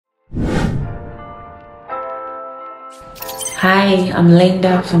Hi, I'm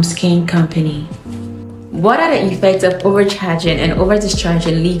Linda from Skin Company. What are the effects of overcharging and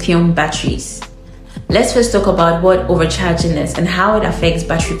overdischarging lithium batteries? Let's first talk about what overcharging is and how it affects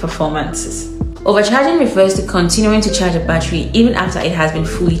battery performances. Overcharging refers to continuing to charge a battery even after it has been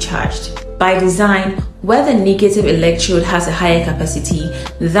fully charged. By design, where the negative electrode has a higher capacity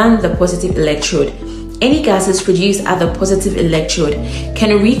than the positive electrode, any gases produced at the positive electrode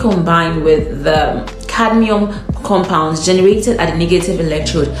can recombine with the cadmium compounds generated at the negative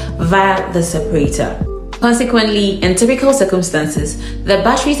electrode via the separator. Consequently, in typical circumstances, the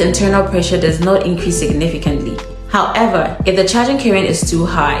battery's internal pressure does not increase significantly. However, if the charging current is too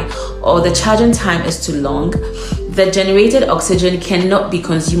high or the charging time is too long, the generated oxygen cannot be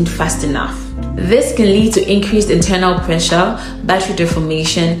consumed fast enough. This can lead to increased internal pressure, battery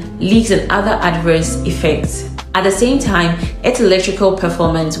deformation, leaks, and other adverse effects. At the same time, its electrical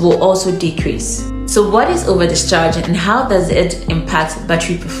performance will also decrease. So what is overdischarging and how does it impact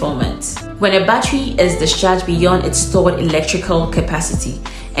battery performance? When a battery is discharged beyond its stored electrical capacity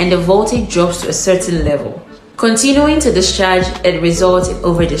and the voltage drops to a certain level, continuing to discharge, it results in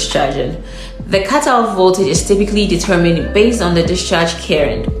overdischarging. The cutoff voltage is typically determined based on the discharge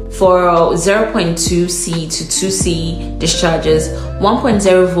current. For 0.2C to 2C discharges,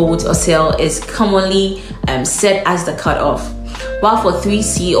 1.0 volts or cell is commonly set as the cutoff, while for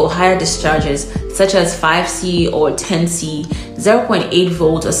 3C or higher discharges, such as 5C or 10C, 0.8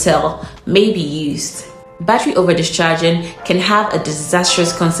 volt or cell may be used. Battery overdischarging can have a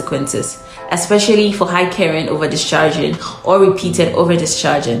disastrous consequences, especially for high current overdischarging or repeated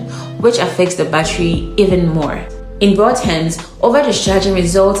overdischarging, which affects the battery even more. In broad terms, overdischarging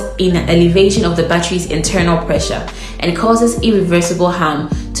results in an elevation of the battery's internal pressure and causes irreversible harm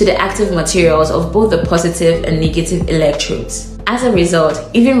to the active materials of both the positive and negative electrodes. As a result,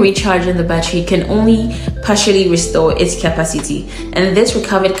 even recharging the battery can only partially restore its capacity, and this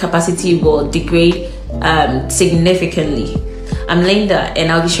recovered capacity will degrade significantly. I'm Linda,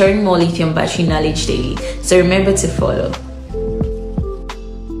 and I'll be sharing more lithium battery knowledge daily, so remember to follow.